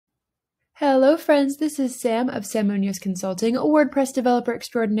Hello friends, this is Sam of Sam Munoz Consulting, a WordPress developer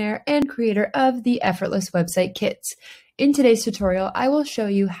extraordinaire and creator of the Effortless Website Kits. In today's tutorial, I will show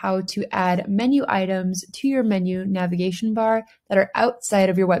you how to add menu items to your menu navigation bar that are outside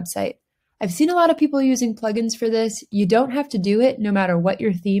of your website. I've seen a lot of people using plugins for this. You don't have to do it no matter what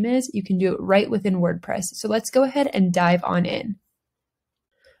your theme is. You can do it right within WordPress. So let's go ahead and dive on in.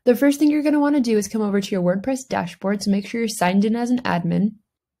 The first thing you're going to want to do is come over to your WordPress dashboard, so make sure you're signed in as an admin.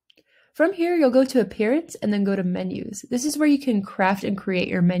 From here, you'll go to Appearance and then go to Menus. This is where you can craft and create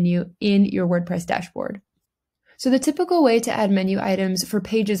your menu in your WordPress dashboard. So the typical way to add menu items for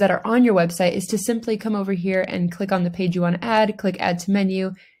pages that are on your website is to simply come over here and click on the page you want to add, click Add to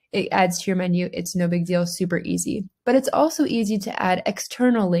Menu. It adds to your menu. It's no big deal, super easy. But it's also easy to add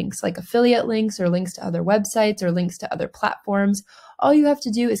external links like affiliate links or links to other websites or links to other platforms. All you have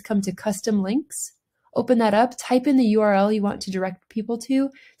to do is come to Custom Links. Open that up, type in the URL you want to direct people to,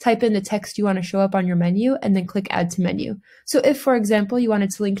 type in the text you want to show up on your menu, and then click Add to Menu. So if, for example, you wanted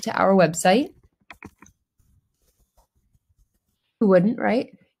to link to our website, you wouldn't, right?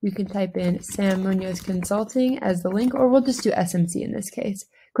 You can type in Sam Munoz Consulting as the link, or we'll just do SMC in this case.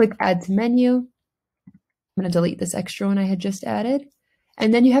 Click Add to Menu. I'm going to delete this extra one I had just added.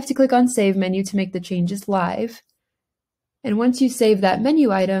 And then you have to click on Save Menu to make the changes live. And once you save that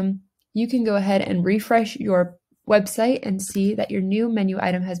menu item, you can go ahead and refresh your website and see that your new menu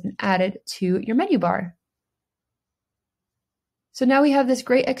item has been added to your menu bar. So now we have this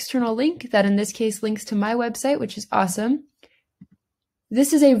great external link that in this case links to my website, which is awesome.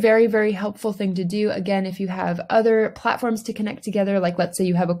 This is a very, very helpful thing to do. Again, if you have other platforms to connect together, like let's say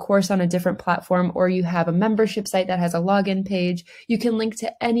you have a course on a different platform or you have a membership site that has a login page, you can link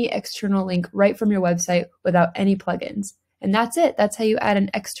to any external link right from your website without any plugins. And that's it. That's how you add an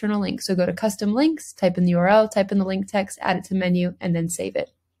external link. So go to Custom Links, type in the URL, type in the link text, add it to menu, and then save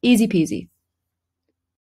it. Easy peasy.